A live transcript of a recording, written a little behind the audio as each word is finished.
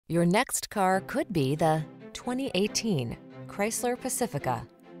Your next car could be the 2018 Chrysler Pacifica.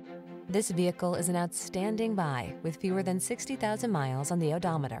 This vehicle is an outstanding buy with fewer than 60,000 miles on the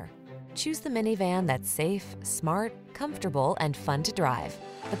odometer. Choose the minivan that's safe, smart, comfortable, and fun to drive.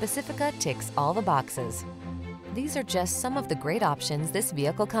 The Pacifica ticks all the boxes. These are just some of the great options this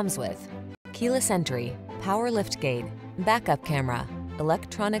vehicle comes with: keyless entry, power liftgate, backup camera,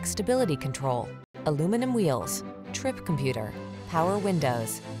 electronic stability control, aluminum wheels, trip computer, power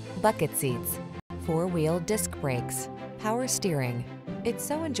windows, bucket seats, four-wheel disc brakes, power steering. It's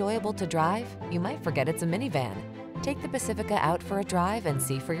so enjoyable to drive, you might forget it's a minivan. Take the Pacifica out for a drive and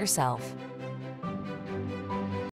see for yourself.